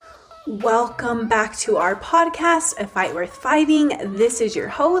Welcome back to our podcast, A Fight Worth Fighting. This is your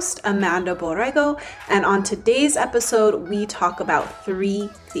host, Amanda Borrego, and on today's episode, we talk about 3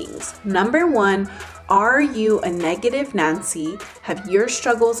 things. Number 1, are you a negative Nancy? Have your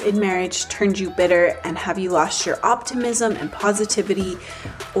struggles in marriage turned you bitter, and have you lost your optimism and positivity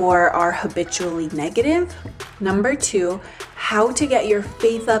or are habitually negative? Number 2, how to get your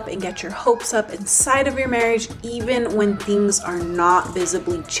faith up and get your hopes up inside of your marriage even when things are not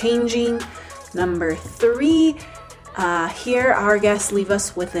visibly changing. Number 3, here our guests leave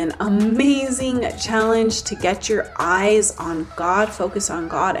us with an amazing challenge to get your eyes on God, focus on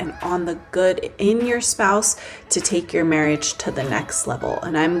God and on the good in your spouse to take your marriage to the next level.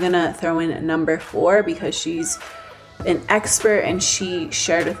 And I'm gonna throw in number 4 because she's an expert and she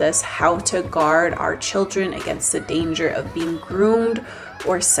shared with us how to guard our children against the danger of being groomed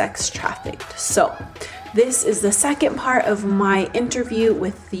or sex trafficked. So this is the second part of my interview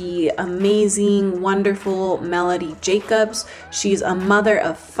with the amazing, wonderful Melody Jacobs. She's a mother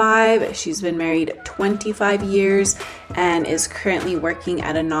of 5. She's been married 25 years and is currently working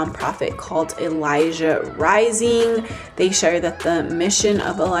at a nonprofit called Elijah Rising. They share that the mission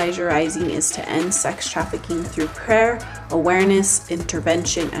of Elijah Rising is to end sex trafficking through prayer, awareness,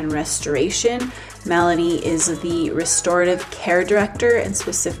 intervention, and restoration. Melody is the restorative care director and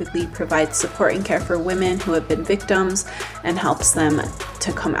specifically provides support and care for women who have been victims and helps them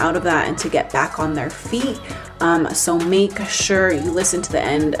to come out of that and to get back on their feet. So make sure you listen to the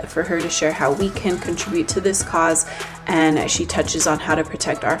end for her to share how we can contribute to this cause. And she touches on how to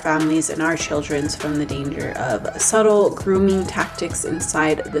protect our families and our children from the danger of subtle grooming tactics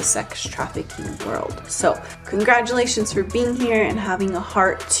inside the sex trafficking world. So congratulations for being here and having a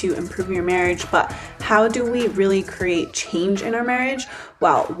heart to improve your marriage. But how do we really create change in our marriage?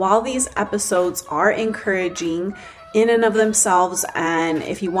 Well, while these episodes are encouraging in and of themselves, and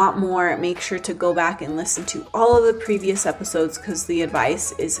if you want more, make sure to go back and listen to all of the previous episodes because the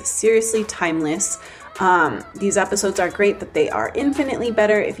advice is seriously timeless. These episodes are great, but they are infinitely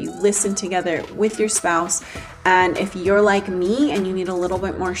better if you listen together with your spouse. And if you're like me and you need a little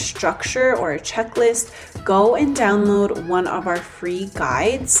bit more structure or a checklist, go and download one of our free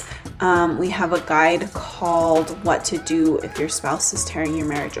guides. We have a guide called What to Do If Your Spouse is Tearing Your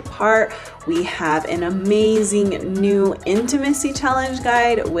Marriage Apart. We have an amazing new intimacy challenge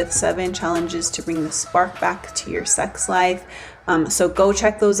guide with 7 challenges to bring the spark back to your sex life. So go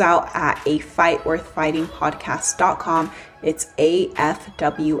check those out at afightworthfightingpodcast.com. It's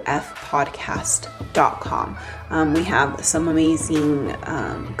afwfpodcast.com. We have some amazing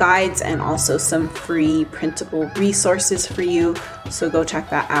guides and also some free printable resources for you. So go check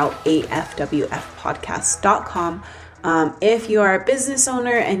that out, afwfpodcast.com. If you are a business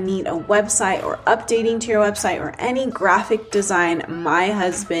owner and need a website or updating to your website or any graphic design, my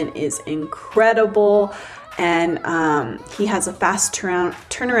husband is incredible. And he has a fast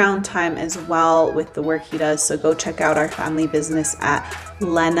turnaround time as well with the work he does. So go check out our family business at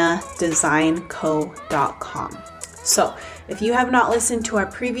lenadesignco.com. So if you have not listened to our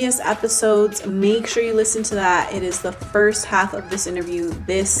previous episodes, make sure you listen to that. It is the first half of this interview.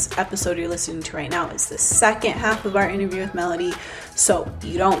 This episode you're listening to right now is the second half of our interview with Melody. So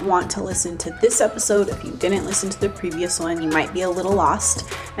you don't want to listen to this episode if you didn't listen to the previous one. You might be a little lost.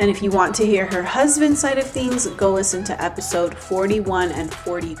 And if you want to hear her husband's side of things, go listen to episode 41 and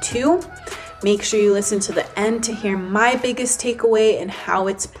 42. Make sure you listen to the end to hear my biggest takeaway and how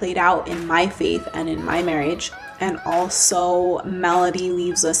it's played out in my faith and in my marriage. And also, Melody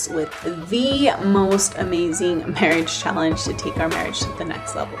leaves us with the most amazing marriage challenge to take our marriage to the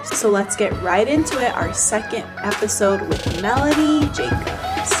next level. So let's get right into it. Our second episode with Melody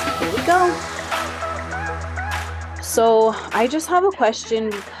Jacobs. Here we go. So I just have a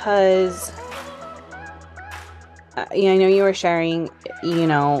question because I know you were sharing,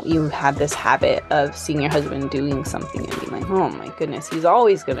 you had this habit of seeing your husband doing something and being like, oh my goodness, he's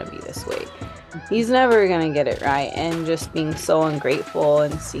always going to be this way. He's never going to get it right. And just being so ungrateful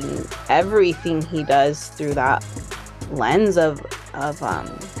and seeing everything he does through that lens of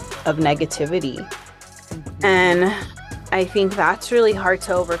negativity. And I think that's really hard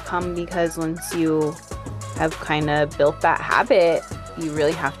to overcome because once you have kind of built that habit, you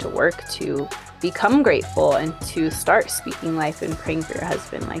really have to work to become grateful and to start speaking life and praying for your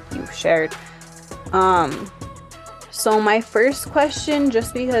husband like you've shared. So my first question,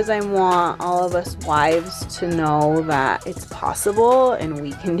 just because I want all of us wives to know that it's possible and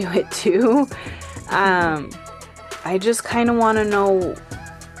we can do it too, I just kind of want to know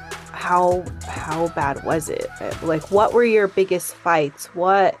how bad was it? Like, what were your biggest fights?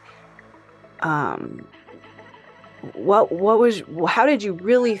 What how did you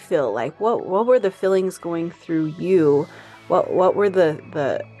really feel? Like what were the feelings going through you? What were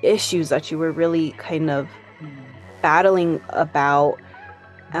the issues that you were really kind of battling about?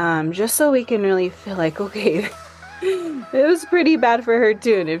 Just so we can really feel like, okay, it was pretty bad for her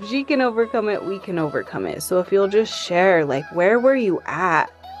too. And if she can overcome it, we can overcome it. So if you'll just share, like, where were you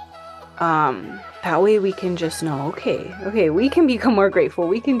at? That way we can just know, okay, we can become more grateful.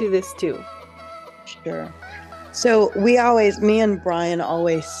 We can do this too. Sure. So me and Brian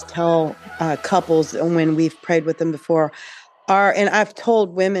always tell couples when we've prayed with them before, and I've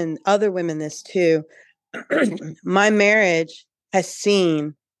told other women this too, my marriage has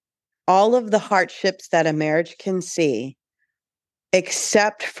seen all of the hardships that a marriage can see,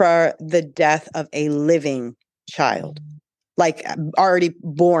 except for the death of a living child, like already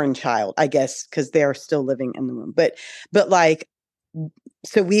born child, I guess, because they're still living in the womb. But like,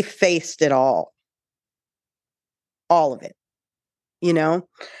 so we faced it all of it,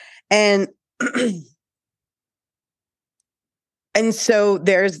 and and so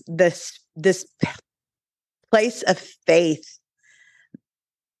there's this place of faith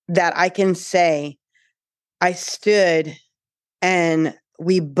that I can say I stood, and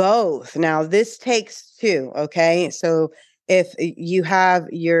we both, now this takes two, okay? So if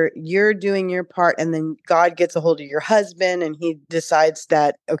you're doing your part, and then God gets a hold of your husband and he decides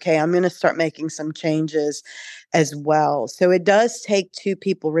that, okay, I'm going to start making some changes as well. So it does take two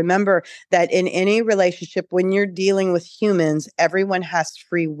people. Remember that in any relationship, when you're dealing with humans, everyone has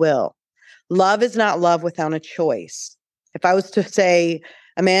free will. Love is not love without a choice. If I was to say,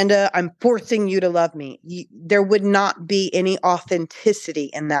 Amanda, I'm forcing you to love me, there would not be any authenticity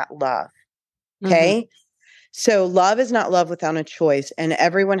in that love. Okay? Mm-hmm. So love is not love without a choice, and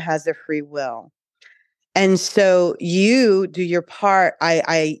everyone has their free will. And so you do your part.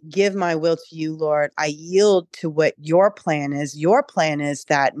 I give my will to you, Lord. I yield to what your plan is. Your plan is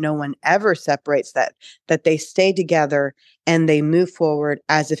that no one ever separates, that they stay together and they move forward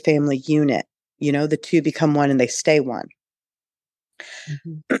as a family unit. The two become one and they stay one.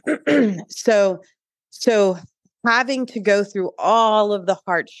 Mm-hmm. So having to go through all of the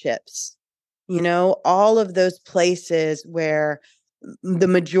hardships, all of those places where the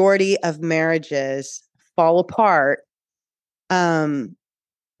majority of marriages fall apart,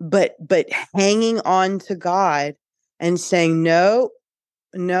 but hanging on to God and saying, nope,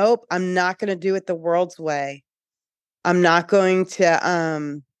 I'm not going to do it the world's way. I'm going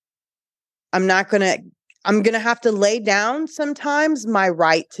to have to lay down sometimes my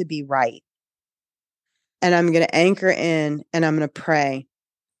right to be right. And I'm going to anchor in, and I'm going to pray,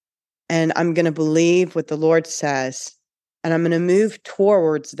 and I'm going to believe what the Lord says, and I'm going to move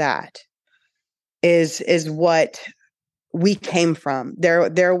towards that is what we came from.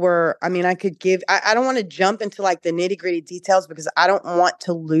 There were, I don't want to jump into like the nitty-gritty details because I don't want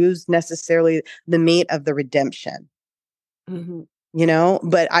to lose necessarily the meat of the redemption. Mm-hmm.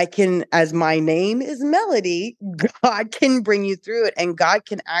 But I can, as my name is Melody, God can bring you through it, and God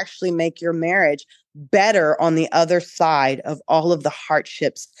can actually make your marriage better on the other side of all of the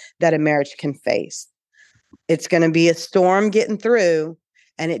hardships that a marriage can face. It's going to be a storm getting through,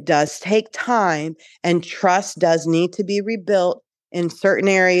 and it does take time, and trust does need to be rebuilt in certain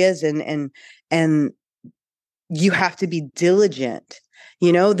areas, and you have to be diligent.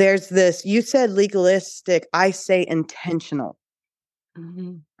 There's this, you said legalistic, I say intentional.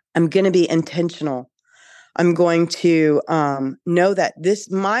 Mm-hmm. I'm going to be intentional. I'm going to know that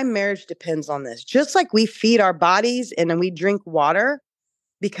my marriage depends on this. Just like we feed our bodies and then we drink water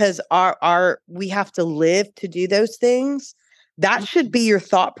because we have to live to do those things. That should be your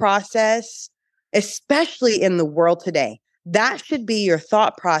thought process, especially in the world today. That should be your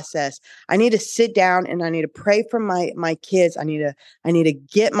thought process. I need to sit down and I need to pray for my kids. I need to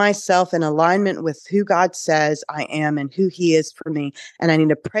get myself in alignment with who God says I am and who he is for me. And I need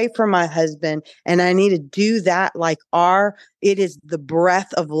to pray for my husband. And I need to do that like it is the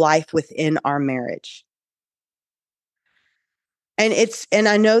breath of life within our marriage. And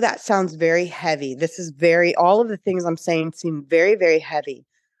I know that sounds very heavy. All of the things I'm saying seem very, very heavy.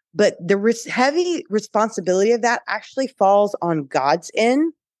 But the heavy responsibility of that actually falls on God's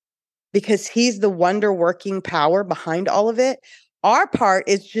end because he's the wonder working power behind all of it. Our part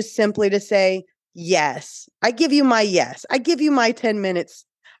is just simply to say, yes, I give you my yes. I give you my 10 minutes.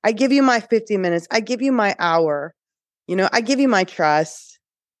 I give you my 50 minutes. I give you my hour. I give you my trust.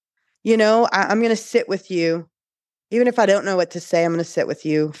 I'm going to sit with you. Even if I don't know what to say, I'm going to sit with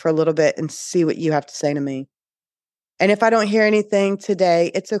you for a little bit and see what you have to say to me. And if I don't hear anything today,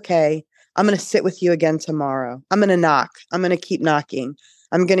 it's okay. I'm going to sit with you again tomorrow. I'm going to knock. I'm going to keep knocking.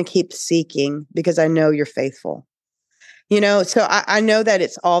 I'm going to keep seeking because I know you're faithful. So I know that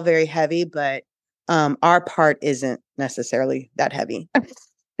it's all very heavy, but our part isn't necessarily that heavy,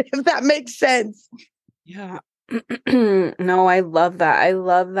 if that makes sense. Yeah. No, I love that. I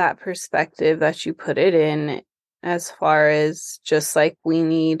love that perspective that you put it in, as far as just like we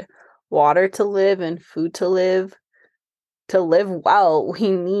need water to live and food to live. To live well,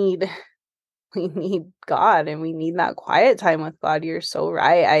 we need God, and we need that quiet time with God. You're so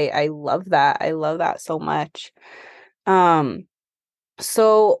right. I love that. I love that so much. Um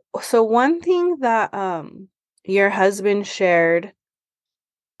so one thing that your husband shared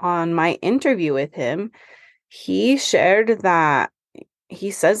on my interview with him, he shared that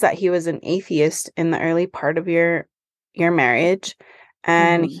he says that he was an atheist in the early part of your marriage,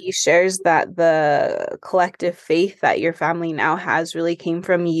 and Mhm. he shares that the collective faith that your family now has really came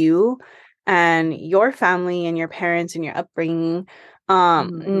from you and your family and your parents and your upbringing.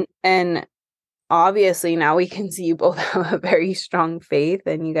 Mhm. And obviously now we can see you both have a very strong faith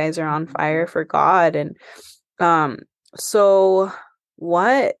and you guys are on Mhm. fire for God. And um so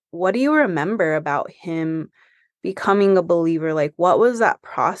what do you remember about him becoming a believer? Like, what was that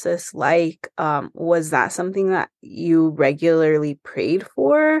process like? Was that something that you regularly prayed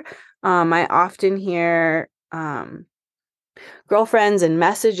for? I often hear girlfriends and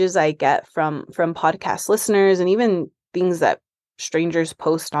messages I get from podcast listeners, and even things that strangers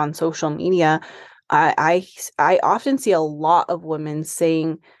post on social media. I often see a lot of women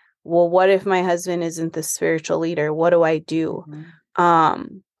saying, well, what if my husband isn't the spiritual leader? What do I do?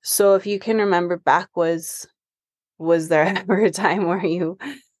 Mhm. So if you can remember back, was there ever a time where you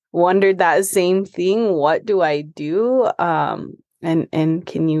wondered that same thing? What do I do? And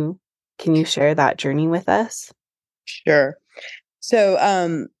can you share that journey with us? Sure. So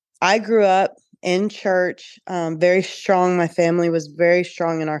I grew up in church, very strong. My family was very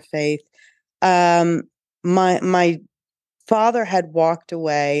strong in our faith. My father had walked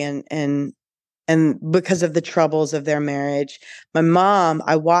away, and because of the troubles of their marriage,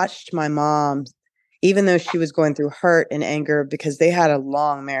 I watched my mom, even though she was going through hurt and anger because they had a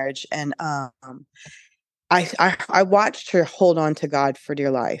long marriage, and I watched her hold on to God for dear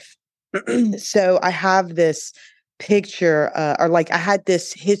life. So I have this picture, or like I had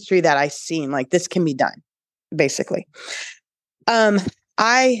this history that I seen, like this can be done, basically. Um,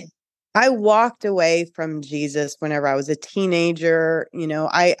 I I walked away from Jesus whenever I was a teenager.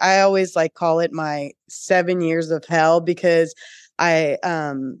 I always like call it my 7 years of hell because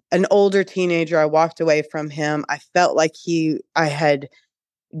an older teenager, I walked away from him. I felt like I had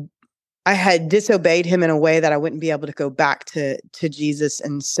disobeyed him in a way that I wouldn't be able to go back to Jesus.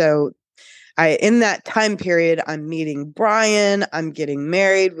 And so in that time period, I'm meeting Brian, I'm getting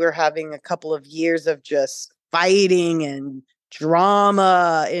married. We're having a couple of years of just fighting and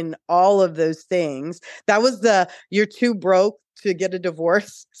drama and all of those things. That was the you're too broke to get a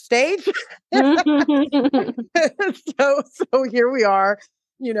divorce stage. So here we are,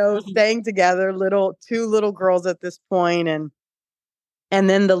 staying together, two little girls at this point, and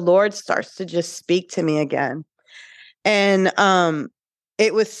then the Lord starts to just speak to me again. And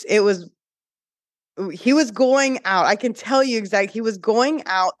it was he was going out. I can tell you exactly. He was going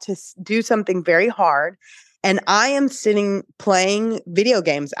out to do something very hard. And I am sitting playing video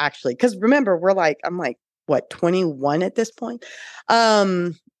games, actually. Because remember, I'm like, what, 21 at this point?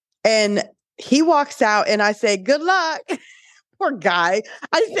 And he walks out and I say, good luck. Poor guy.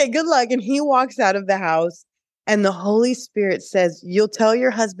 I say, good luck. And he walks out of the house. And the Holy Spirit says, you'll tell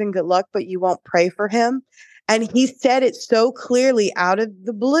your husband good luck, but you won't pray for him. And he said it so clearly out of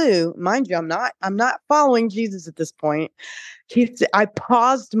the blue. Mind you, I'm not following Jesus at this point. I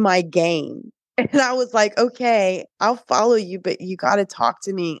paused my game and I was like, okay, I'll follow you, but you got to talk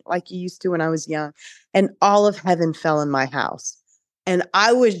to me like you used to when I was young. And all of heaven fell in my house. And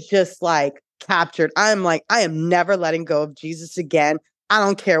I was just like captured. I'm like, I am never letting go of Jesus again. I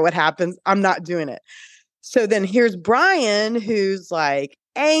don't care what happens. I'm not doing it. So then here's Brian, who's like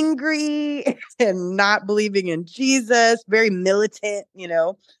angry and not believing in Jesus, very militant,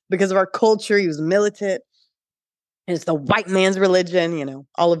 because of our culture. He was militant. It's the white man's religion,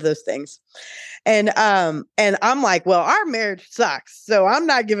 all of those things. And I'm like, well, our marriage sucks, so I'm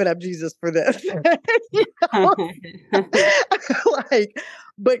not giving up Jesus for this. You know? like,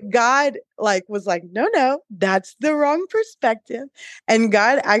 but God was like, no, that's the wrong perspective. And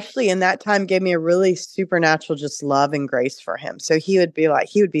God actually in that time gave me a really supernatural just love and grace for him. So he would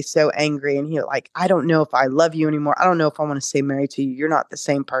be so angry and I don't know if I love you anymore. I don't know if I want to stay married to you. You're not the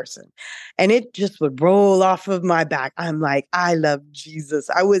same person. And it just would roll off of my back. I'm like, I love Jesus.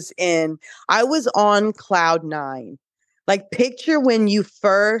 I was on cloud nine. Like, picture when you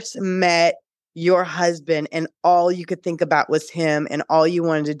first met your husband and all you could think about was him and all you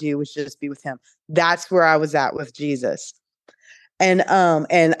wanted to do was just be with him. That's where I was at with Jesus. And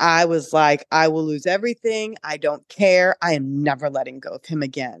I was like, I will lose everything. I don't care. I am never letting go of him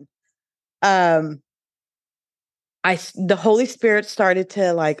again. The Holy Spirit started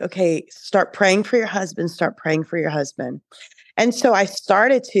to like, okay, start praying for your husband, start praying for your husband. And so I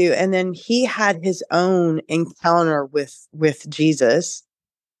started to, and then he had his own encounter with Jesus,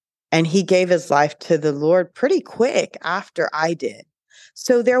 and he gave his life to the Lord pretty quick after I did.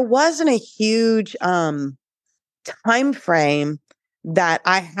 So there wasn't a huge time frame that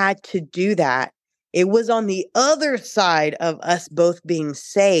I had to do that. It was on the other side of us both being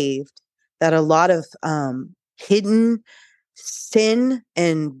saved that a lot of hidden sin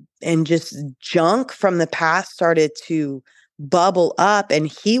and just junk from the past started to bubble up, and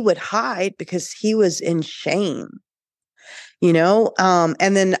he would hide because he was in shame, and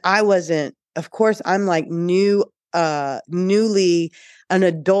then I wasn't, of course, I'm like newly an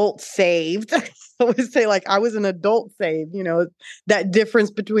adult saved. I would say like I was an adult saved, that difference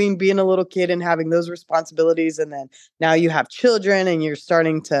between being a little kid and having those responsibilities. And then now you have children and you're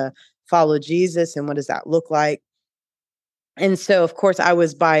starting to follow Jesus. And what does that look like? And so, of course, I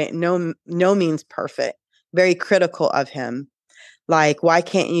was by no means perfect, very critical of him. Like, why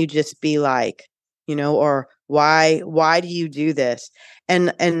can't you just be like, or why do you do this?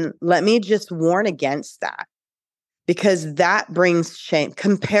 And let me just warn against that, because that brings shame.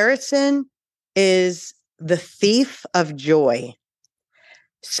 Comparison is the thief of joy.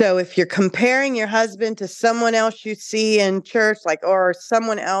 So if you're comparing your husband to someone else you see in church, or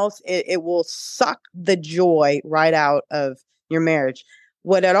someone else, it will suck the joy right out of your marriage.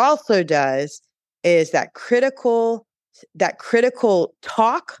 What it also does is that critical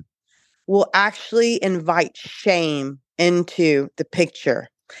talk will actually invite shame into the picture.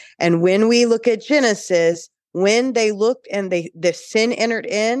 And when we look at Genesis, when they looked and the sin entered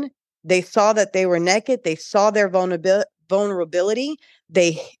in, they saw that they were naked, they saw their vulnerability,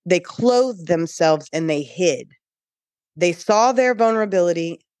 they clothed themselves and they hid. They saw their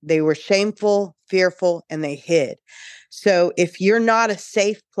vulnerability, they were shameful, fearful, and they hid. So if you're not a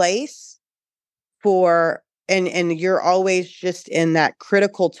safe place and you're always just in that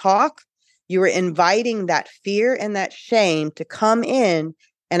critical talk, you are inviting that fear and that shame to come in.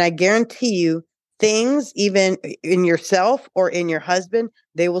 And I guarantee you, things, even in yourself or in your husband,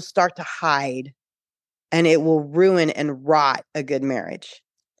 they will start to hide, and it will ruin and rot a good marriage.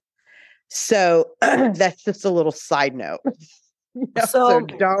 So that's just a little side note. So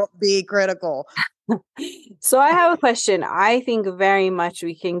don't be critical. So I have a question. I think very much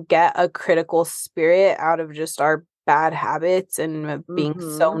we can get a critical spirit out of just our bad habits and being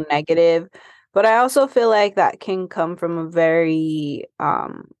so negative. But I also feel like that can come from a very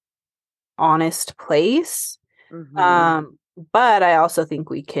honest place. But I also think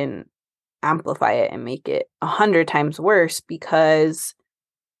we can amplify it and make it 100 times worse, because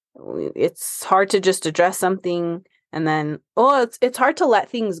it's hard to just address something and then, it's hard to let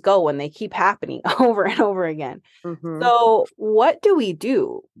things go when they keep happening over and over again. So what do we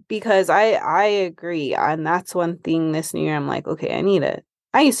do? Because I agree. And that's one thing this new year, I'm like, okay,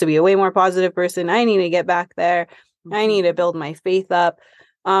 I used to be a way more positive person. I need to get back there. I need to build my faith up.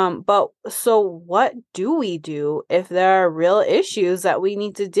 But so what do we do if there are real issues that we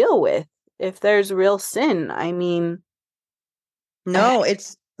need to deal with? If there's real sin? I mean, no,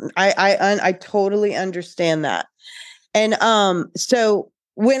 I totally understand that. And so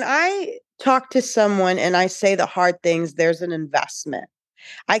when I talk to someone and I say the hard things, there's an investment.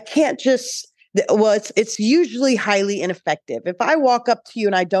 I can't just, it's usually highly ineffective. If I walk up to you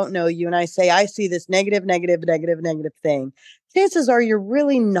and I don't know you and I say, I see this negative thing, chances are you're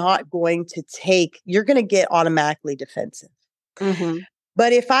really not going to you're going to get automatically defensive.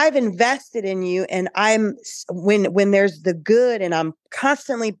 But if I've invested in you and when there's the good and I'm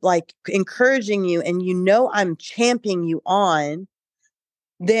constantly like encouraging you and I'm championing you on,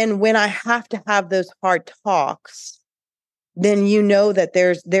 then when I have to have those hard talks, then that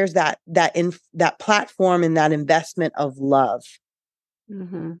there's that platform and that investment of love.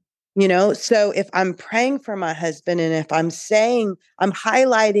 So if I'm praying for my husband and if I'm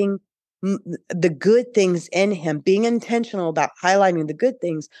highlighting the good things in him, being intentional about highlighting the good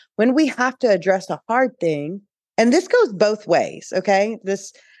things, when we have to address a hard thing, and this goes both ways, okay?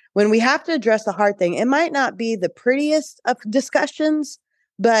 When we have to address a hard thing, it might not be the prettiest of discussions,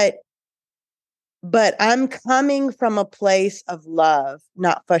 but I'm coming from a place of love,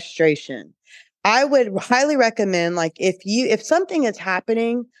 not frustration. I would highly recommend, like, if something is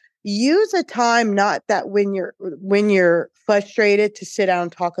happening, use a time, not that when you're frustrated, to sit down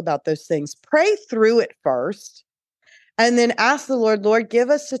and talk about those things. Pray through it first. And then ask the Lord, Lord, give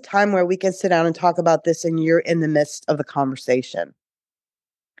us a time where we can sit down and talk about this and you're in the midst of the conversation.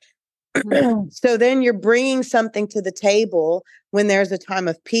 So then you're bringing something to the table when there's a time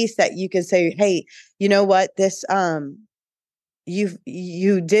of peace that you can say, hey, you know what, this,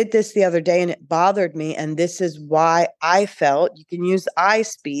 you did this the other day and it bothered me. And this is why I felt. You can use I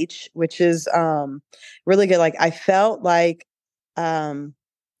speech, which is really good. Like, I felt like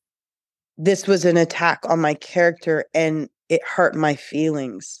this was an attack on my character and it hurt my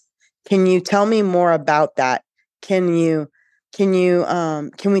feelings. Can you tell me more about that? Can we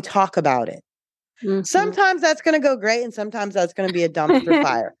talk about it? Mm-hmm. Sometimes that's going to go great and sometimes that's going to be a dumpster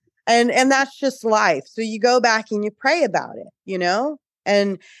fire. And that's just life. So you go back and you pray about it, you know?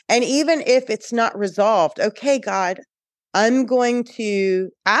 And even if it's not resolved, okay, God, I'm going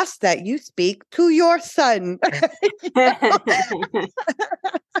to ask that you speak to your son.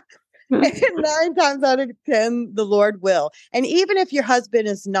 9 times out of 10, the Lord will. And even if your husband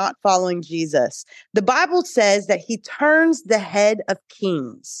is not following Jesus, the Bible says that he turns the head of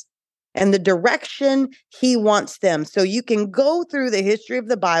kings and the direction he wants them. So you can go through the history of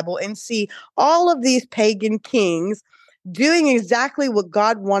the Bible and see all of these pagan kings doing exactly what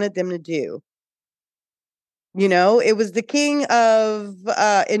God wanted them to do. You know, it was the king of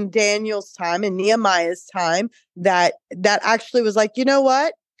in Daniel's time, in Nehemiah's time, that actually was like, you know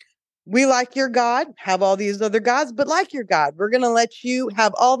what? We like your God, have all these other gods, but like your God, we're going to let you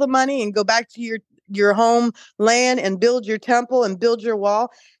have all the money and go back to your home land and build your temple and build your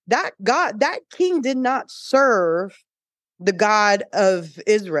wall. That king did not serve the God of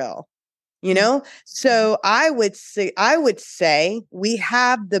Israel, you know? So I would say we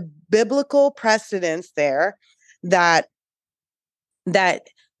have the biblical precedence there that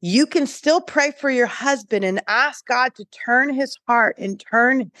you can still pray for your husband and ask God to turn his heart and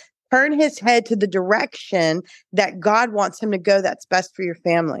turn his head to the direction that God wants him to go that's best for your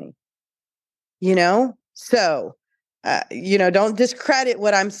family. You know? So, don't discredit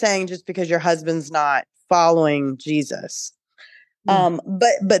what I'm saying just because your husband's not following Jesus.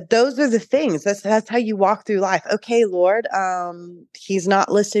 But those are the things. That's how you walk through life. Okay, Lord, he's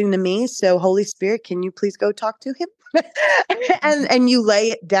not listening to me. So Holy Spirit, can you please go talk to him? and you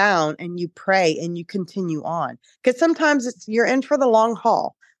lay it down and you pray and you continue on. Because sometimes you're in for the long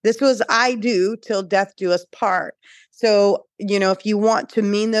haul. This was I do till death do us part. So, if you want to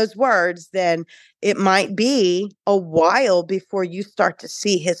mean those words, then it might be a while before you start to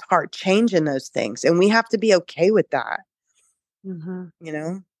see his heart change in those things. And we have to be okay with that.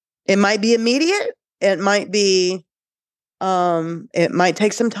 Mm-hmm. It might be immediate. It might be, it might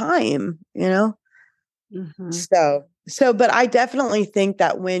take some time, Mm-hmm. But I definitely think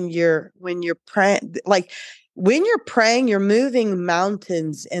that when you're praying, like when you're praying, you're moving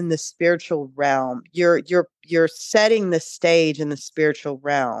mountains in the spiritual realm. You're setting the stage in the spiritual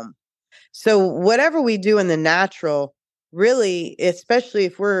realm. So whatever we do in the natural, really, especially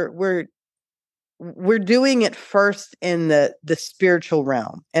if we're doing it first in the spiritual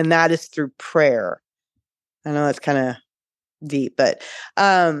realm, and that is through prayer. I know that's kind of deep, but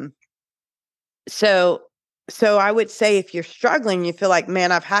so I would say if you're struggling, you feel like,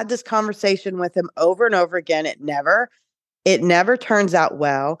 man, I've had this conversation with him over and over again. It never turns out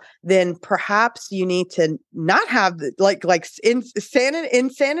well. Then perhaps you need to not have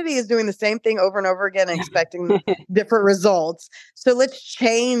insanity is doing the same thing over and over again and expecting different results. So let's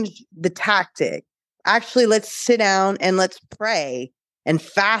change the tactic. Actually, let's sit down and let's pray and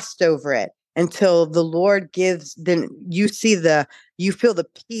fast over it until the Lord gives. Then you feel the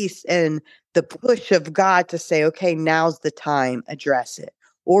peace and the push of God to say, okay, now's the time, address it.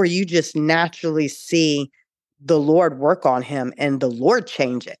 Or you just naturally see the Lord work on him and the Lord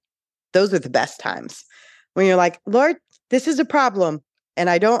change it. Those are the best times when you're like, Lord, this is a problem. And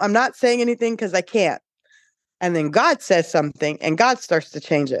I'm not saying anything because I can't. And then God says something and God starts to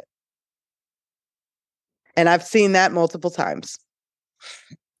change it. And I've seen that multiple times.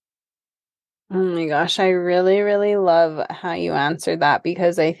 Oh my gosh, I really, really love how you answered that,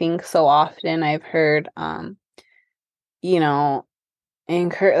 because I think so often I've heard, that's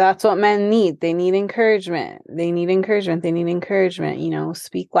what men need. They need encouragement. They need encouragement,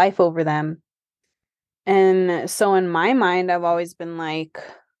 speak life over them. And so in my mind, I've always been like,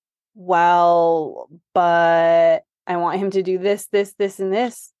 well, but I want him to do this, this, this, and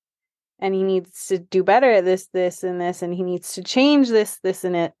this. And he needs to do better at this, this, and this. And he needs to change this, this,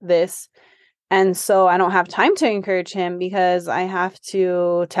 and this. And so I don't have time to encourage him because I have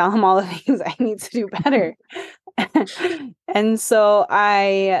to tell him all the things I need to do better. And so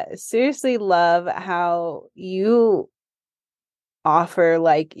I seriously love how you offer,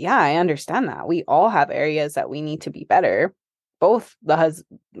 like, yeah, I understand that. We all have areas that we need to be better. Both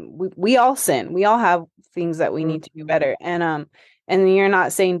we all sin. We all have things that we need to be better. And you're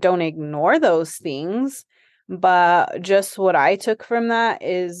not saying don't ignore those things, but just what I took from that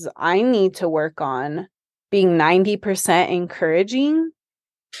is I need to work on being 90% encouraging,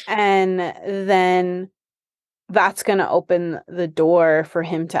 and then that's going to open the door for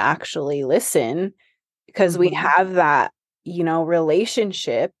him to actually listen, because we have that,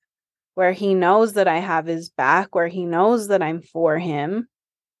 relationship where he knows that I have his back, where he knows that I'm for him.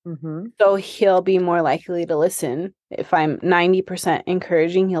 So he'll be more likely to listen. If I'm 90%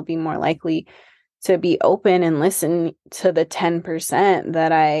 encouraging, he'll be more likely to be open and listen to the 10%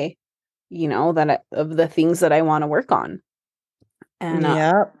 that of the things that I want to work on. And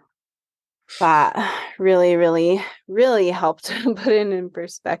that really, really, really helped put it in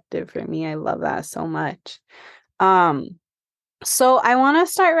perspective for me. I love that so much. So I want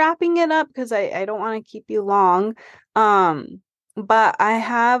to start wrapping it up because I don't want to keep you long. But I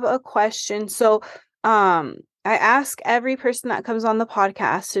have a question. So I ask every person that comes on the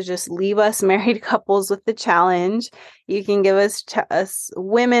podcast to just leave us married couples with the challenge. You can give us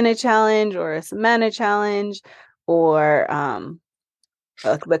women a challenge, or us men a challenge, or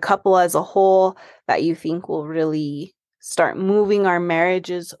the couple as a whole that you think will really start moving our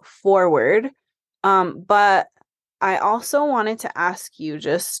marriages forward. But I also wanted to ask you,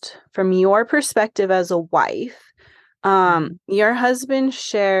 just from your perspective as a wife, your husband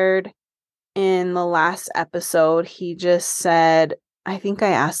shared in the last episode, he just said, I think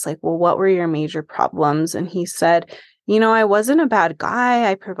I asked, like, well, what were your major problems? And he said, I wasn't a bad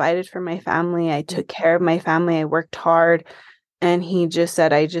guy. I provided for my family. I took care of my family. I worked hard. And he just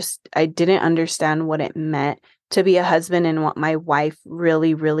said, I didn't understand what it meant to be a husband and what my wife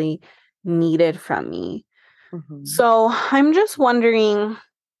really, really needed from me. So I'm just wondering,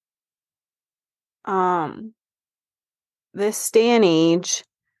 this day and age,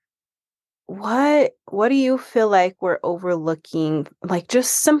 what do you feel like we're overlooking? Like,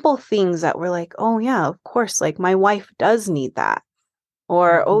 just simple things that we're like, oh yeah, of course, like my wife does need that.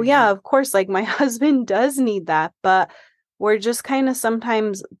 Or, oh yeah, of course, like my husband does need that. But we're just kind of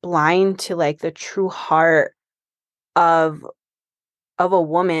sometimes blind to like the true heart of a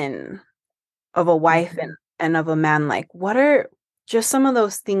woman, of a wife, and of a man. Like, what are just some of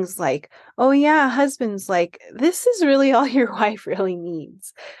those things, like, oh yeah, husbands, like, this is really all your wife really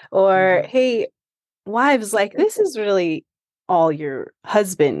needs. Or, hey, wives, like, this is really all your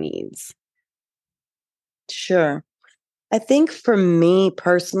husband needs. Sure. I think for me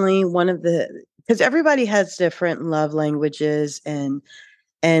personally, because everybody has different love languages, and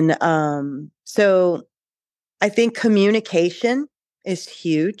so I think communication is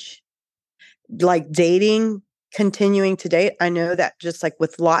huge. Like dating, continuing to date. I know that just like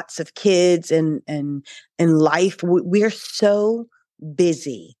with lots of kids and life, we are so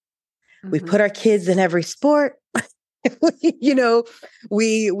busy. We put our kids in every sport.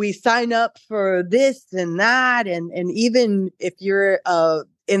 We sign up for this and that, and even if you're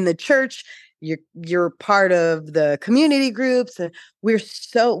in the church, you're part of the community groups, and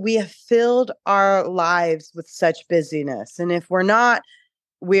we have filled our lives with such busyness. And if we're not,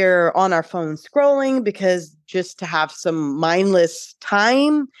 we're on our phone scrolling because just to have some mindless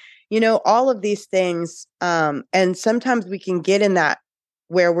time, all of these things. And sometimes we can get in that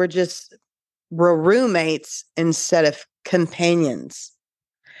where we're roommates instead of companions.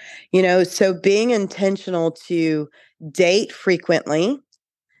 So being intentional to date frequently,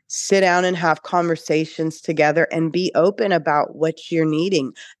 sit down and have conversations together, and be open about what you're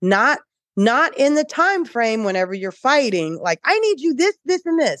needing. Not in the time frame whenever you're fighting, like, I need you this,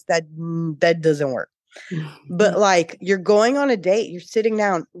 and this. That doesn't work. But like, you're going on a date, you're sitting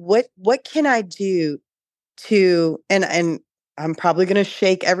down. What can I do to, and I'm probably going to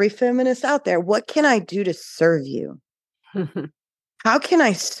shake every feminist out there. What can I do to serve you? How can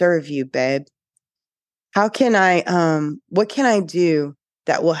I serve you, babe? How can what can I do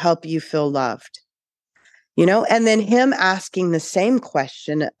that will help you feel loved? And then him asking the same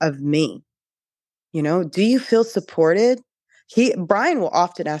question of me, do you feel supported? Brian will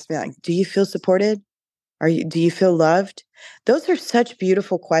often ask me, like, do you feel supported? Do you feel loved? Those are such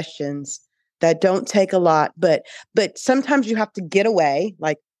beautiful questions that don't take a lot, but sometimes you have to get away,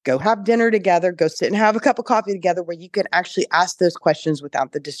 like go have dinner together, go sit and have a cup of coffee together where you can actually ask those questions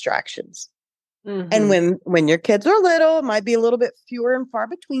without the distractions. And when your kids are little, it might be a little bit fewer and far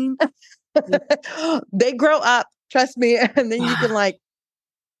between. They grow up, trust me. And then you can like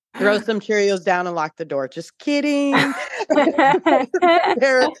Throw some Cheerios down and lock the door. Just kidding.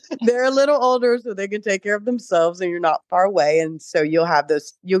 they're they're a little older, so they can take care of themselves, and you're not far away. And so you'll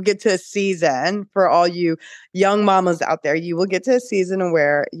get to a season for all you young mamas out there. You will get to a season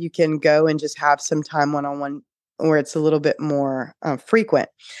where you can go and just have some time one-on-one where it's a little bit more frequent.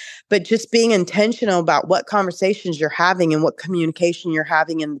 But just being intentional about what conversations you're having and what communication you're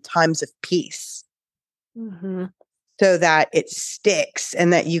having in the times of peace. Mm-hmm. So that it sticks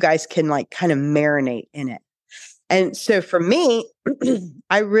and that you guys can like kind of marinate in it. And so for me,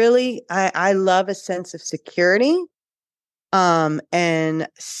 I love a sense of security and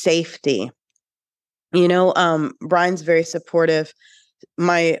safety. You know, Brian's very supportive.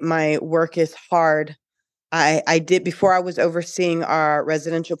 My work is hard. I did, before I was overseeing our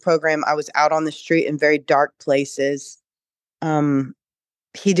residential program, I was out on the street in very dark places.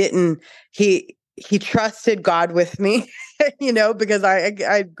 He trusted God with me, you know, because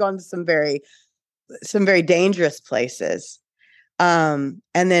I'd gone to some very dangerous places. And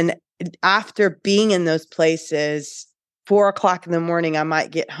then after being in those places, 4:00 in the morning, I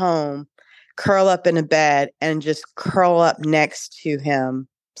might get home, curl up in a bed and just curl up next to him,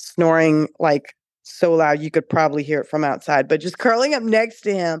 snoring like so loud you could probably hear it from outside, but just curling up next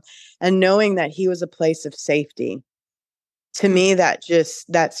to him and knowing that he was a place of safety. To me,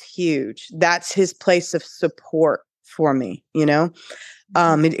 that's huge. That's his place of support for me, you know?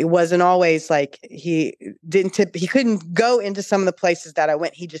 It wasn't always like he couldn't go into some of the places that I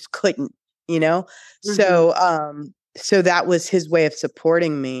went. He just couldn't, you know? Mm-hmm. So that was his way of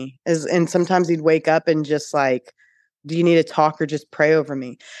supporting me. And sometimes he'd wake up and just like, do you need to talk or just pray over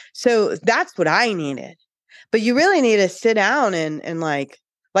me? So that's what I needed. But you really need to sit down and like,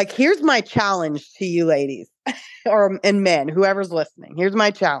 here's my challenge to you ladies and men, whoever's listening. Here's my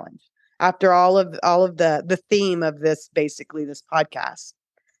challenge. After all of the theme of this podcast,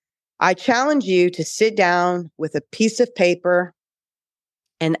 I challenge you to sit down with a piece of paper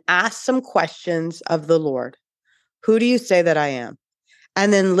and ask some questions of the Lord. Who do you say that I am?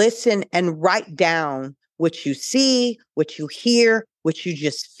 And then listen and write down what you see, what you hear, what you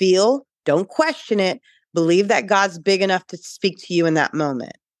just feel. Don't question it. Believe that God's big enough to speak to you in that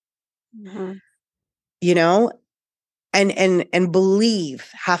moment. Mm-hmm. You know, and believe,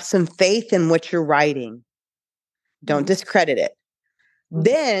 have some faith in what you're writing. Don't discredit it. Mm-hmm.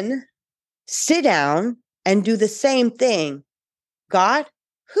 Then sit down and do the same thing. God,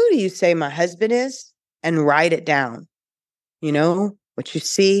 who do you say my husband is? And write it down. You know, what you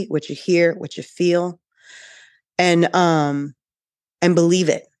see, what you hear, what you feel. And believe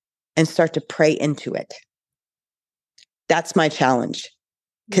it and start to pray into it. That's my challenge.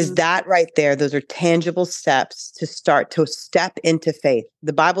 Because that right there, those are tangible steps to start to step into faith.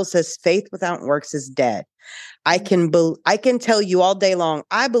 The Bible says faith without works is dead. I can tell you all day long,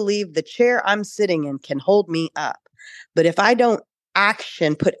 I believe the chair I'm sitting in can hold me up. But if I don't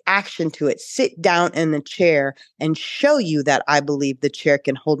put action to it, sit down in the chair and show you that I believe the chair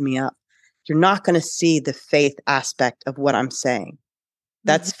can hold me up, you're not going to see the faith aspect of what I'm saying.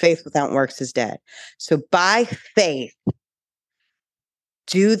 That's faith without works is dead. So by faith,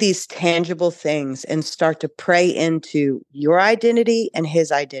 do these tangible things and start to pray into your identity and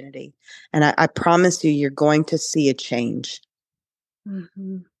his identity. And I promise you, you're going to see a change.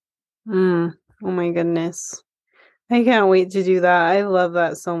 Mm-hmm. Oh my goodness. I can't wait to do that. I love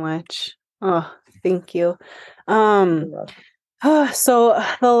that so much. Oh, thank you. So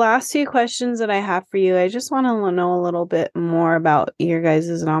the last few questions that I have for you, I just want to know a little bit more about your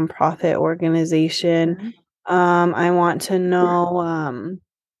guys' nonprofit organization. Mm-hmm. I want to know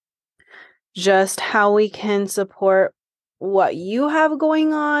just how we can support what you have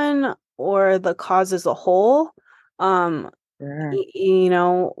going on or the cause as a whole. You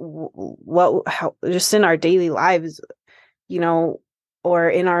know, how just in our daily lives, you know, or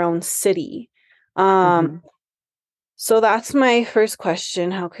in our own city. So that's my first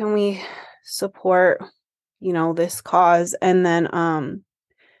question. How can we support, you know, this cause? And then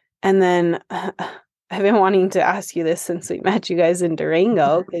I've been wanting to ask you this since we met you guys in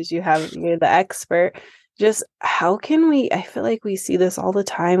Durango, because you're the expert. Just how can I feel like we see this all the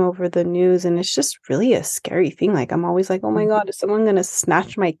time over the news, and it's just really a scary thing. Like, I'm always like, oh my God, is someone going to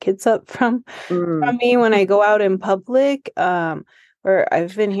snatch my kids up from me when I go out in public? Or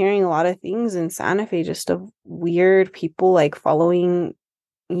I've been hearing a lot of things in Santa Fe, just of weird people like following,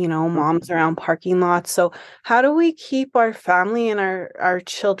 you know, moms around parking lots. So how do we keep our family and our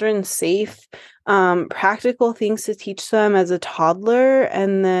children safe? Practical things to teach them as a toddler.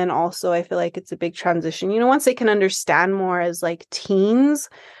 And then also I feel like it's a big transition, you know, once they can understand more as like teens.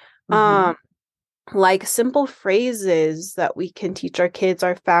 like simple phrases that we can teach our kids,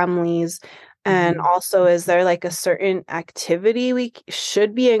 our families? And also, is there like a certain activity we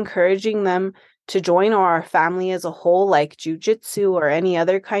should be encouraging them to join, or our family as a whole, like jujitsu or any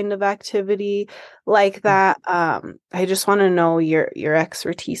other kind of activity like that? I just want to know your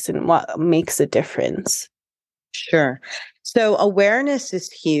expertise and what makes a difference. Sure. So awareness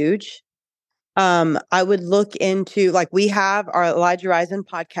is huge. I would look into, like, we have our Elijah Risen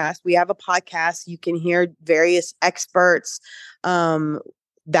podcast. We have a podcast. You can hear various experts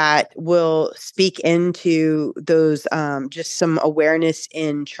that will speak into those, just some awareness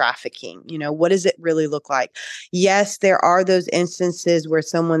in trafficking. You know, what does it really look like? Yes, there are those instances where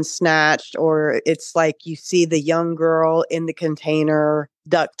someone's snatched, or it's like you see the young girl in the container,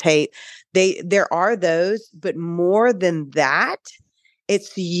 duct tape. There are those, but more than that,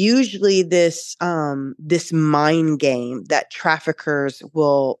 it's usually this this mind game that traffickers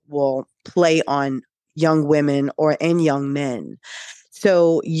will play on young women and young men.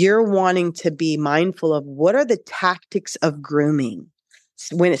 So you're wanting to be mindful of what are the tactics of grooming,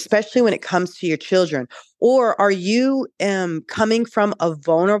 especially when it comes to your children. Or are you coming from a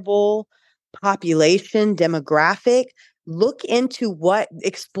vulnerable population demographic? Look into what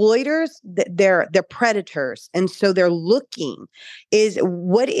exploiters, they're predators, and so they're looking, is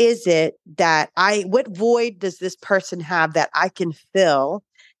what is it that what void does this person have that I can fill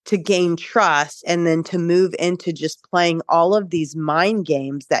to gain trust, and then to move into just playing all of these mind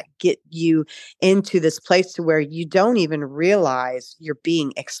games that get you into this place to where you don't even realize you're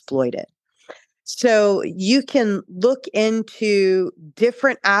being exploited. So you can look into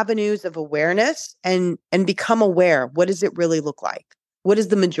different avenues of awareness and become aware. What does it really look like? What does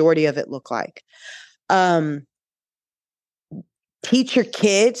the majority of it look like? Teach your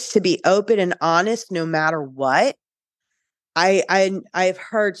kids to be open and honest no matter what. I've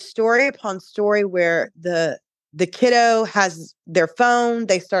heard story upon story where the kiddo has their phone,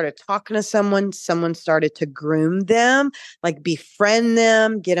 they started talking to someone started to groom them, like befriend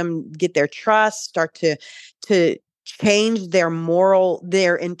them, get their trust, start to change their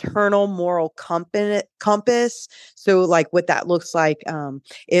internal moral compass. So like what that looks like,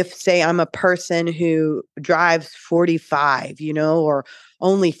 if say I'm a person who drives 45, or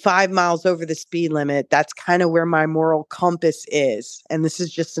only 5 miles over the speed limit, that's kind of where my moral compass is. And this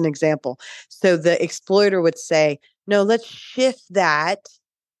is just an example. So the exploiter would say, no, let's shift that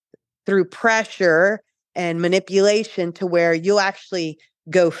through pressure and manipulation to where you'll actually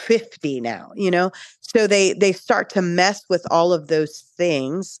go 50 now, So they start to mess with all of those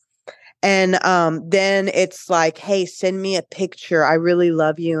things. And then it's like, hey, send me a picture. I really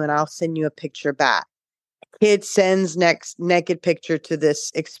love you, and I'll send you a picture back. Kid sends next naked picture to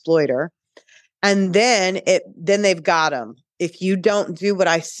this exploiter, and then they've got him. If you don't do what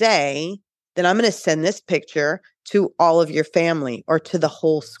I say, then I'm going to send this picture to all of your family or to the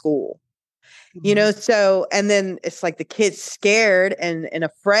whole school. So, and then it's like the kid's scared and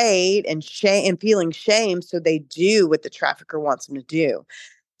afraid and shame and feeling shame, so they do what the trafficker wants them to do.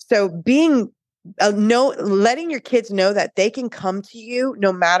 So letting your kids know that they can come to you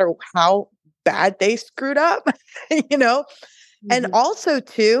no matter how bad they screwed up, And also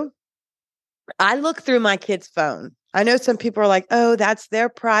too, I look through my kid's phone. I know some people are like, "Oh, that's their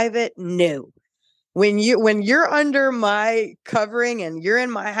private." No. When you're under my covering and you're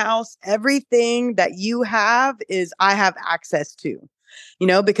in my house, everything that you have is I have access to.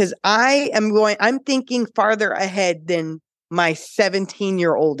 Because I'm thinking farther ahead than my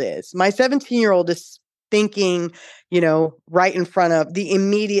 17-year-old is. My 17-year-old is thinking, right in front of the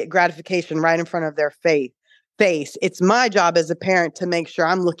immediate gratification, right in front of their face. It's my job as a parent to make sure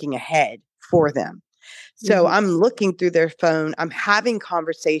I'm looking ahead for them. So I'm looking through their phone. I'm having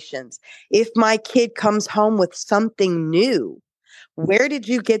conversations. If my kid comes home with something new, where did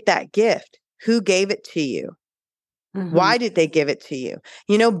you get that gift? Who gave it to you? Why did they give it to you?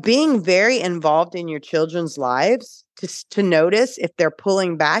 Being very involved in your children's lives to notice if they're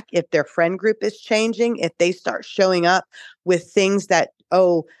pulling back, if their friend group is changing, if they start showing up with things that,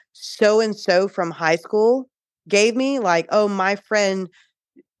 oh, so-and-so from high school gave me, like, oh, my friend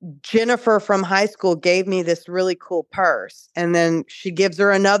Jennifer from high school gave me this really cool purse, and then she gives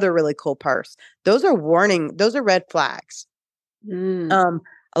her another really cool purse. Those are red flags.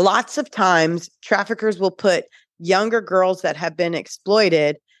 Lots of times traffickers will put younger girls that have been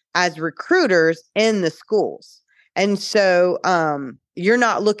exploited as recruiters in the schools. And so you're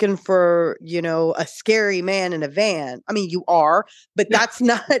not looking for, a scary man in a van. I mean, you are, but that's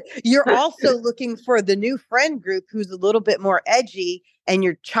not, you're also looking for the new friend group who's a little bit more edgy, and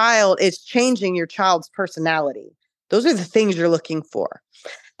your child is changing your child's personality. Those are the things you're looking for.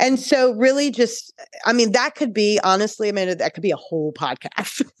 And so really just, I mean, that could be, honestly, Amanda, that could be a whole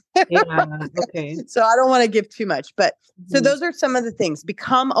podcast. Yeah. Okay. So I don't want to give too much, but so Mhm. those are some of the things.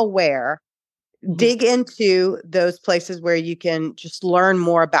 Become aware, Mhm. dig into those places where you can just learn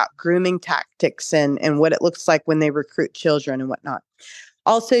more about grooming tactics and what it looks like when they recruit children and whatnot.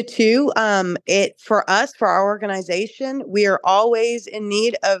 Also, too, for us, for our organization, we are always in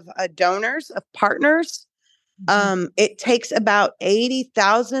need of donors, of partners. It takes about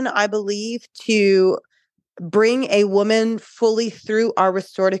 80,000, I believe, to bring a woman fully through our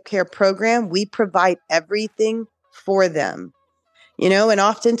restorative care program. We provide everything for them. And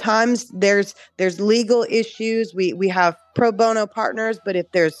oftentimes there's legal issues. We have pro bono partners, but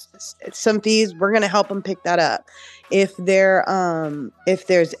if there's some fees, we're going to help them pick that up. If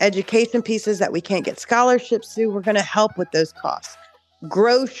there's education pieces that we can't get scholarships to, we're going to help with those costs.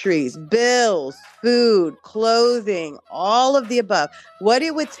 Groceries, bills, food, clothing, all of the above. What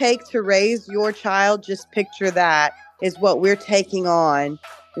it would take to raise your child, just picture that, is what we're taking on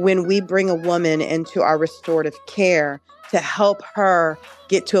when we bring a woman into our restorative care to help her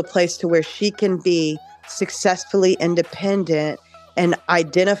get to a place to where she can be successfully independent and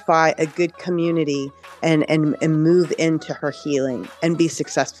identify a good community and move into her healing and be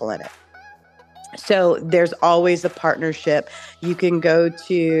successful in it. So there's always a partnership. You can go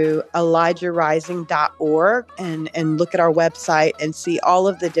to ElijahRising.org and look at our website and see all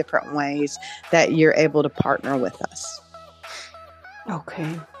of the different ways that you're able to partner with us.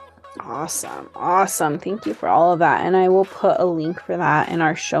 Okay. Awesome. Thank you for all of that. And I will put a link for that in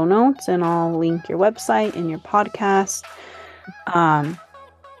our show notes, and I'll link your website and your podcast.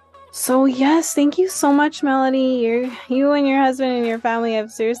 So yes, thank you so much, Melody. You and your husband and your family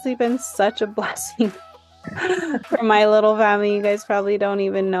have seriously been such a blessing for my little family. You guys probably don't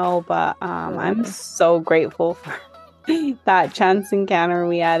even know, but I'm so grateful for that chance encounter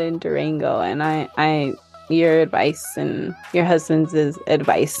we had in Durango. And I your advice and your husband's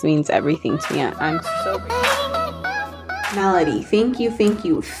advice means everything to me. I'm so grateful. Melody, thank you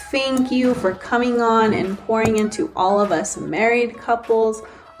for coming on and pouring into all of us married couples.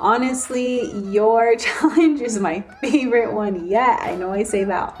 Honestly, your challenge is my favorite one yet. I know I say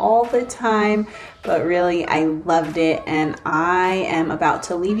that all the time, but really I loved it, and I am about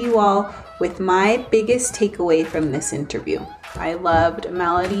to leave you all with my biggest takeaway from this interview. I loved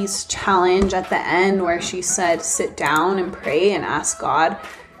Melody's challenge at the end where she said, sit down and pray and ask God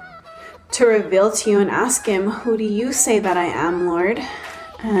to reveal to you, and ask him, who do you say that I am, Lord?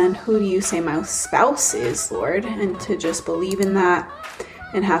 And who do you say my spouse is, Lord? And to just believe in that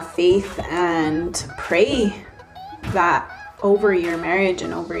and have faith and pray that over your marriage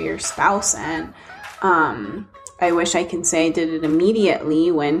and over your spouse. And I wish I can say I did it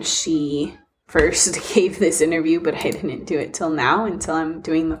immediately when she first gave this interview, but I didn't do it till now, until I'm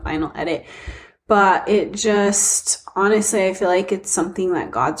doing the final edit. But it just, honestly, I feel like it's something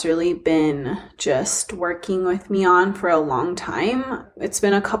that God's really been just working with me on for a long time. It's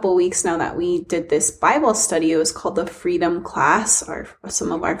been a couple weeks now that we did this Bible study. It was called the Freedom Class.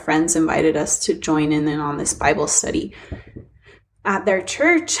 Some of our friends invited us to join in on this Bible study at their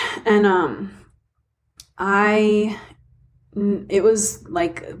church. And it was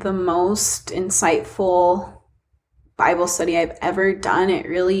like the most insightful Bible study I've ever done. It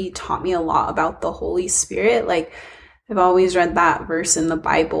really taught me a lot about the Holy Spirit. Like, I've always read that verse in the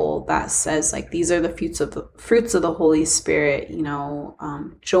Bible that says, like, these are the fruits of the Holy Spirit,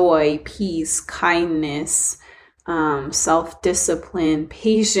 joy, peace, kindness, self-discipline,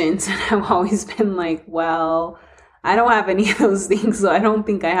 patience. And I've always been like, well, I don't have any of those things, so I don't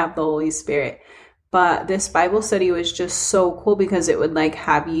think I have the Holy Spirit. But this Bible study was just so cool because it would like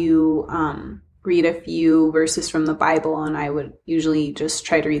have you read a few verses from the Bible, and I would usually just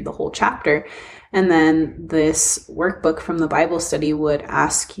try to read the whole chapter. And then this workbook from the Bible study would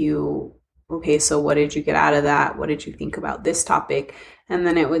ask you, okay, so what did you get out of that? What did you think about this topic? And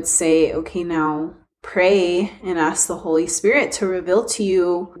then it would say, okay, now pray and ask the Holy Spirit to reveal to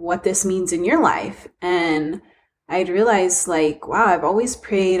you what this means in your life. And I'd realized, like, wow, I've always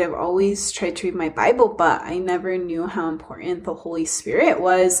prayed, I've always tried to read my Bible, but I never knew how important the Holy Spirit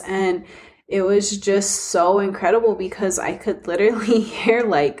was. And it was just so incredible because I could literally hear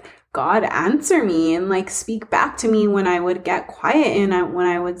like God answer me and like speak back to me when I would get quiet, and when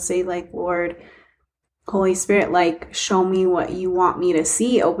I would say like, Lord, Holy Spirit, like, show me what you want me to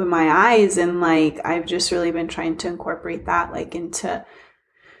see, open my eyes. And like, I've just really been trying to incorporate that, like, into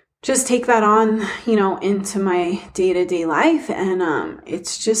just take that on, into my day-to-day life. And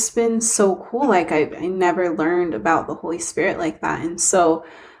it's just been so cool. Like, I never learned about the Holy Spirit like that. And so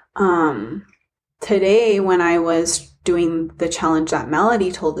today, when I was doing the challenge that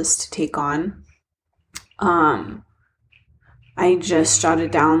Melody told us to take on, I just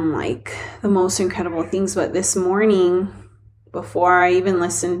jotted down like the most incredible things. But this morning, before I even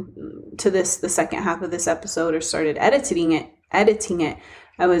listened to the second half of this episode or started editing it,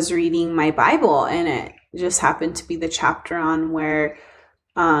 I was reading my Bible, and it just happened to be the chapter on where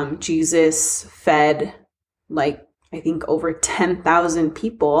Jesus fed like, I think over 10,000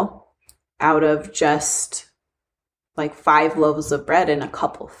 people out of just like 5 loaves of bread and a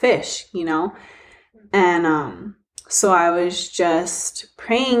couple fish, And so I was just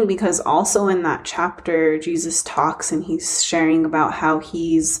praying, because also in that chapter, Jesus talks and he's sharing about how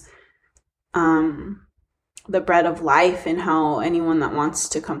he's the bread of life, and how anyone that wants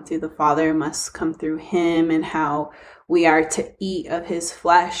to come through the Father must come through him, and how we are to eat of his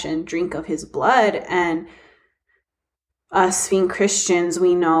flesh and drink of his blood. And us being Christians,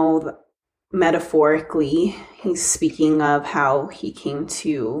 we know metaphorically he's speaking of how he came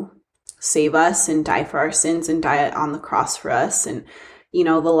to save us and die for our sins and die on the cross for us. And,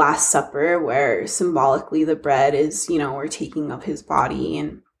 the Last Supper, where symbolically the bread is, we're taking of his body,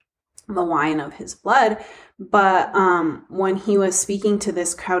 and the wine of his blood. But when he was speaking to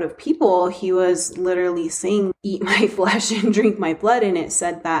this crowd of people, he was literally saying, eat my flesh and drink my blood. And it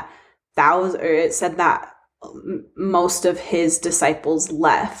said that most of his disciples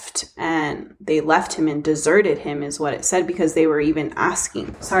left, and they left him and deserted him, is what it said, because they were even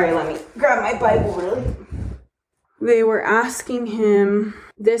asking. Sorry, let me grab my Bible really. They were asking him,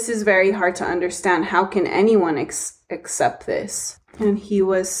 this is very hard to understand. How can anyone accept this? And he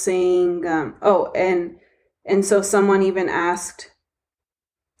was saying, and so someone even asked,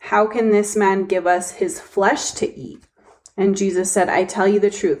 how can this man give us his flesh to eat? And Jesus said, I tell you the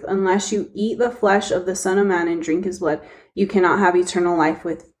truth, unless you eat the flesh of the Son of Man and drink his blood, you cannot have eternal life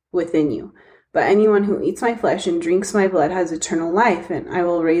within you. But anyone who eats my flesh and drinks my blood has eternal life, and I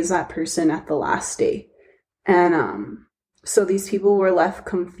will raise that person at the last day. And so these people were left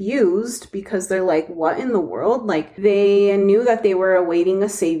confused, because they're like, what in the world? Like, they knew that they were awaiting a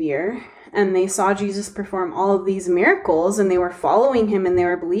savior, and they saw Jesus perform all of these miracles, and they were following him and they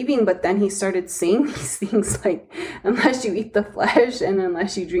were believing. But then he started saying these things like, unless you eat the flesh and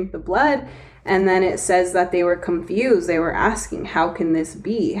unless you drink the blood. And then it says that they were confused. They were asking, how can this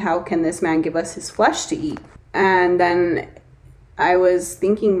be? How can this man give us his flesh to eat? And then I was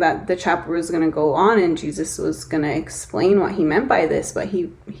thinking that the chapter was going to go on and Jesus was going to explain what he meant by this, but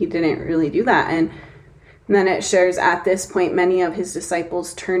he didn't really do that. And then it shares, at this point, many of his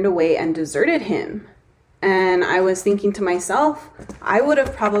disciples turned away and deserted him. And I was thinking to myself, I would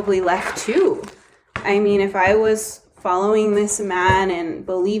have probably left too. I mean, if I was following this man and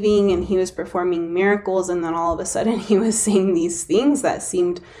believing, and he was performing miracles, and then all of a sudden he was saying these things that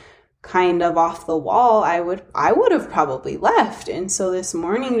seemed kind of off the wall, I would have probably left. And so this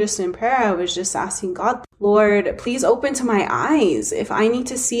morning, just in prayer, I was just asking God, Lord, please open to my eyes. If I need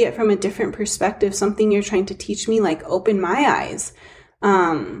to see it from a different perspective, something you're trying to teach me, like, open my eyes.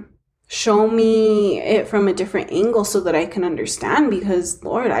 Show me it from a different angle so that I can understand, because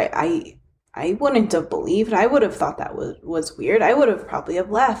Lord, I wouldn't have believed. I would have thought that was weird. I would have probably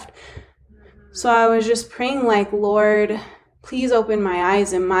have left. So I was just praying, like, Lord, please open my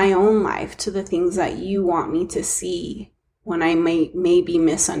eyes in my own life to the things that you want me to see when I may be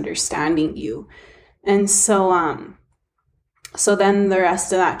misunderstanding you. And so then the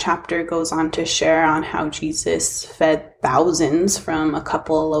rest of that chapter goes on to share on how Jesus fed thousands from a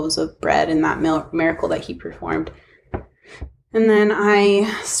couple of loaves of bread in that miracle that he performed. And then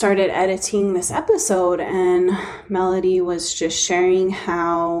I started editing this episode, and Melody was just sharing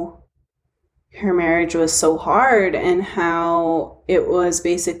how her marriage was so hard, and how it was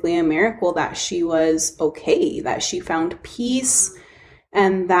basically a miracle that she was okay, that she found peace,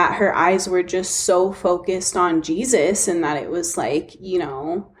 and that her eyes were just so focused on Jesus, and that it was like,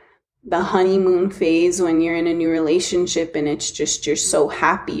 the honeymoon phase when you're in a new relationship, and it's just, you're so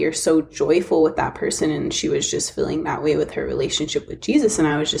happy, you're so joyful with that person. And she was just feeling that way with her relationship with Jesus. And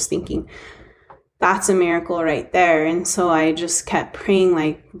I was just thinking, that's a miracle right there. And so I just kept praying,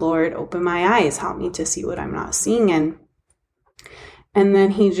 like, Lord, open my eyes, help me to see what I'm not seeing. And then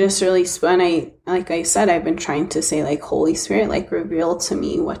he just really like I said, I've been trying to say, like, Holy Spirit, like, reveal to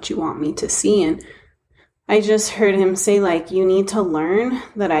me what you want me to see. And I just heard him say, like, you need to learn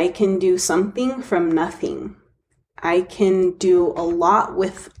that I can do something from nothing. I can do a lot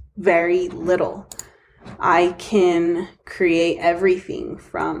with very little. I can create everything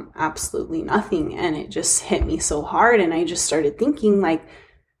from absolutely nothing. And it just hit me so hard. And I just started thinking, like,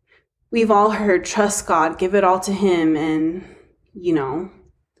 we've all heard, trust God, give it all to him, and,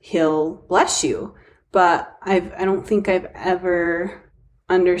 he'll bless you. but I don't think I've ever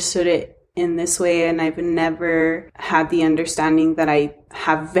understood it in this way, and I've never had the understanding that I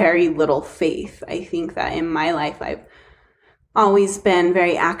have very little faith. I think that in my life I've always been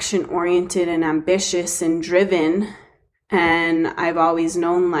very action oriented and ambitious and driven, and I've always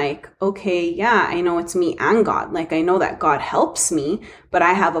known like, okay, yeah, I know it's me and God. Like I know that God helps me, but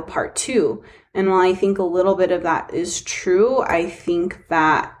I have a part too. And while I think a little bit of that is true, I think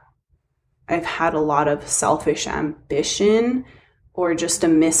that I've had a lot of selfish ambition or just a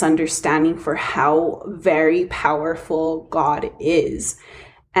misunderstanding for how very powerful God is.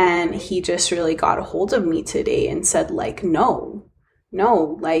 And he just really got a hold of me today and said like, no,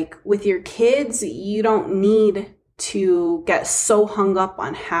 like with your kids, you don't need to get so hung up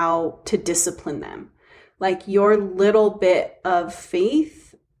on how to discipline them. Like your little bit of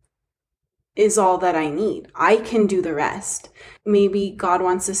faith is all that I need. I can do the rest. Maybe God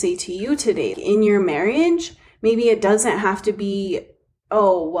wants to say to you today, in your marriage, maybe it doesn't have to be,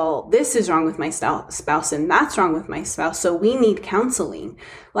 oh, well, this is wrong with my spouse and that's wrong with my spouse, so we need counseling.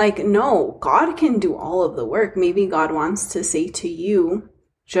 Like, no, God can do all of the work. Maybe God wants to say to you,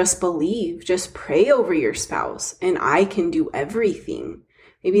 just believe, just pray over your spouse, and I can do everything.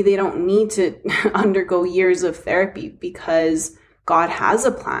 Maybe they don't need to undergo years of therapy because God has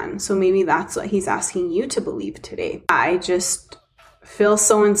a plan. So maybe that's what he's asking you to believe today. I just feel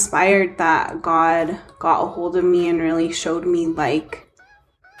so inspired that God got a hold of me and really showed me like,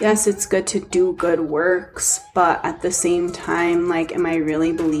 yes, it's good to do good works, but at the same time, like, am I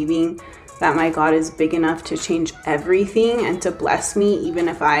really believing that my God is big enough to change everything and to bless me even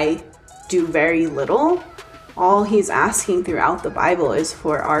if I do very little? All he's asking throughout the Bible is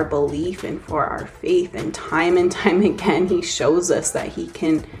for our belief and for our faith. And time again, he shows us that he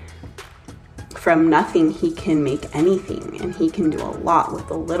can, from nothing, he can make anything, and he can do a lot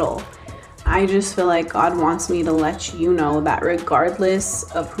with a little. I just feel like God wants me to let you know that regardless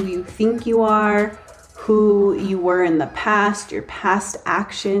of who you think you are, who you were in the past, your past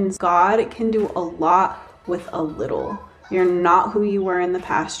actions, God can do a lot with a little. You're not who you were in the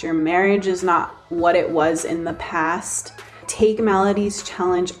past. Your marriage is not what it was in the past. Take Melody's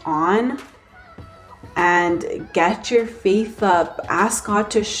challenge on and get your faith up. Ask God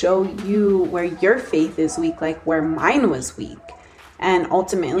to show you where your faith is weak, like where mine was weak. And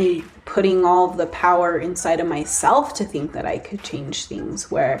ultimately putting all of the power inside of myself to think that I could change things,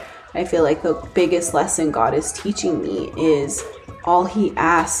 where I feel like the biggest lesson God is teaching me is all he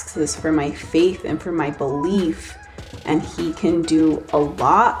asks is for my faith and for my belief. And he can do a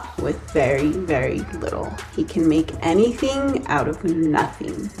lot with very, very little. He can make anything out of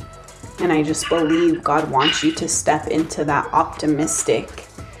nothing. And I just believe God wants you to step into that optimistic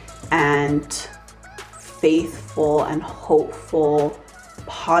and faithful and hopeful,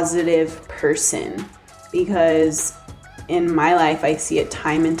 positive person. Because in my life, I see it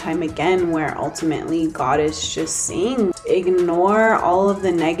time and time again where ultimately God is just saying, ignore all of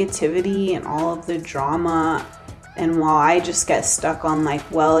the negativity and all of the drama. And while I just get stuck on like,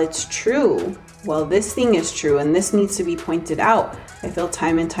 well, it's true. Well, this thing is true and this needs to be pointed out. I feel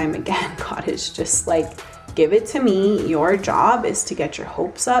time and time again, God is just like, give it to me. Your job is to get your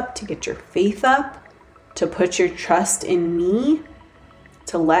hopes up, to get your faith up, to put your trust in me,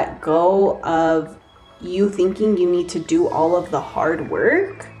 to let go of you thinking you need to do all of the hard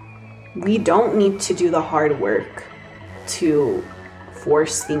work. We don't need to do the hard work to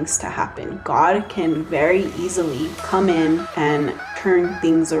force things to happen. God can very easily come in and turn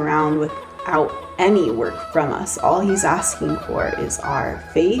things around without any work from us. All he's asking for is our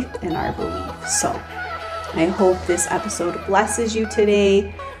faith and our belief. So I hope this episode blesses you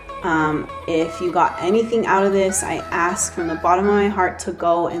today. If you got anything out of this, I ask from the bottom of my heart to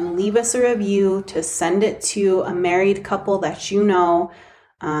go and leave us a review, to send it to a married couple that you know.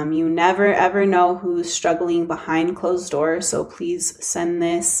 You never ever know who's struggling behind closed doors, so please send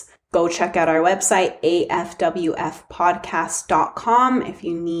this. Go check out our website, afwfpodcast.com, if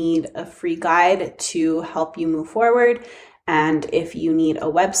you need a free guide to help you move forward. And if you need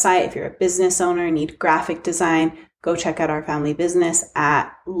a website, if you're a business owner, need graphic design, go check out our family business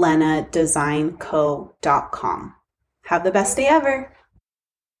at lenadesignco.com. Have the best day ever.